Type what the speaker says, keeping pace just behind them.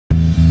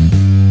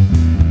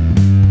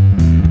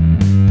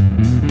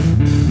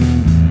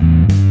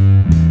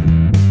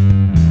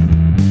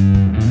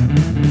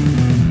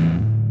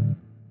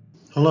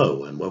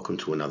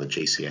to another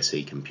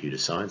GCSE Computer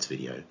Science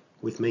video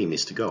with me,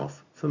 Mr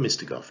Goff, for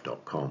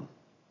MrGoff.com.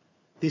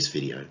 This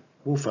video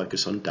will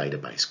focus on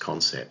database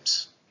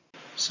concepts.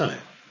 So,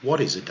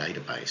 what is a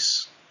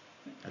database?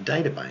 A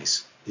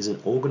database is an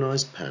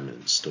organised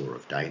permanent store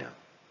of data.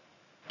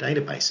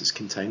 Databases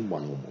contain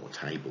one or more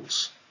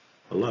tables.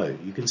 Below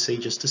you can see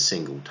just a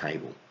single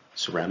table,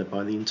 surrounded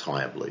by the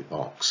entire blue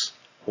box.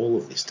 All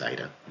of this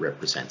data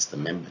represents the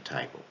member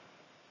table.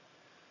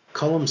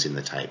 Columns in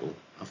the table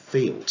are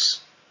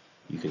fields.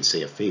 You can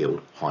see a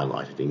field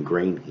highlighted in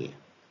green here.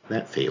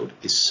 That field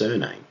is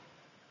surname.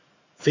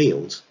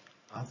 Fields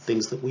are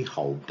things that we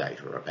hold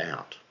data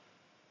about.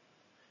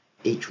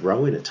 Each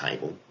row in a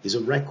table is a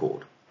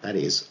record, that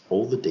is,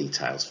 all the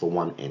details for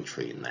one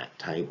entry in that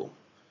table.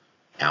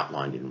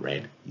 Outlined in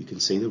red, you can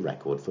see the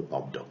record for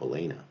Bob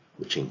Dobalina,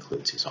 which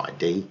includes his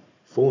ID,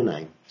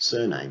 forename,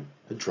 surname,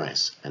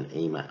 address and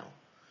email.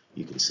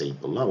 You can see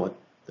below it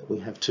that we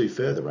have two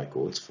further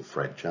records for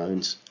Fred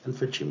Jones and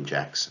for Jim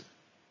Jackson.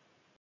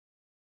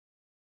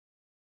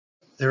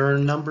 There are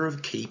a number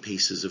of key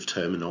pieces of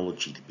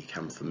terminology to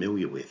become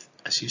familiar with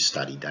as you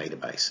study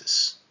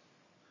databases.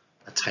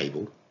 A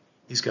table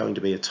is going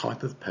to be a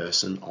type of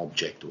person,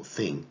 object or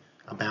thing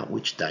about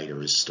which data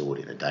is stored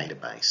in a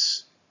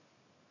database.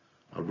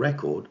 A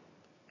record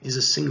is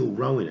a single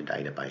row in a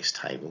database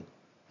table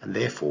and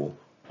therefore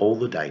all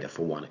the data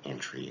for one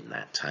entry in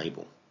that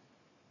table.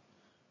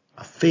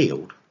 A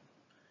field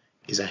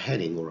is a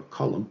heading or a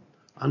column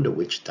under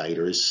which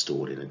data is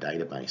stored in a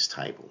database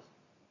table.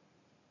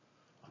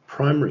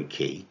 Primary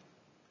key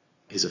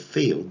is a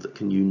field that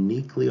can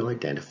uniquely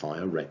identify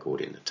a record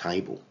in a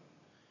table.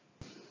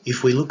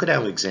 If we look at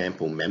our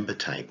example member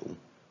table,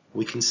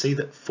 we can see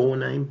that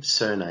forename,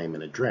 surname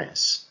and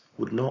address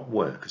would not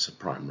work as a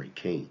primary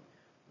key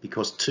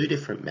because two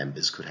different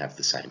members could have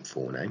the same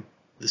forename,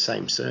 the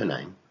same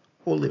surname,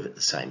 or live at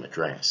the same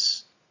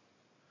address.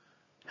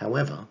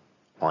 However,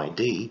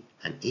 ID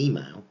and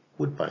email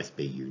would both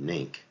be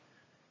unique.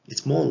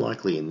 It's more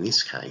likely in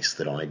this case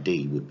that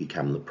ID would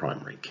become the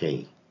primary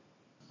key.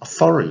 A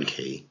foreign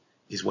key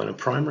is when a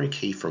primary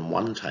key from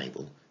one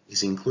table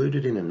is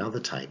included in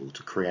another table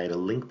to create a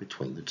link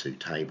between the two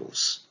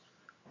tables.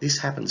 This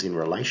happens in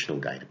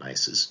relational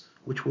databases,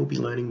 which we'll be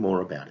learning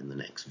more about in the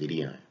next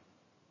video.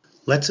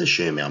 Let's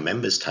assume our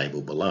members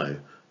table below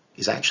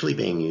is actually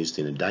being used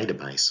in a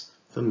database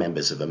for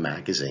members of a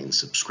magazine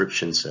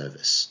subscription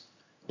service.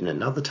 In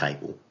another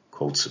table,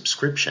 called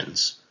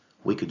subscriptions,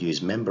 we could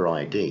use member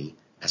ID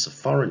as a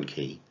foreign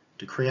key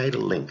to create a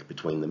link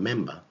between the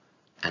member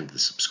and the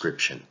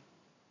subscription.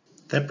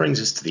 That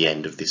brings us to the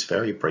end of this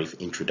very brief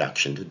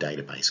introduction to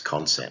database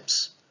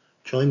concepts.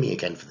 Join me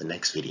again for the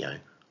next video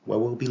where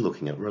we'll be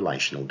looking at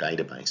relational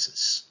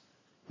databases.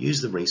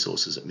 Use the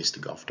resources at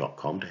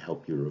MrGoff.com to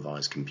help you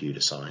revise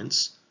computer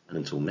science, and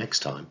until next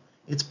time,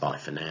 it's bye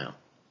for now.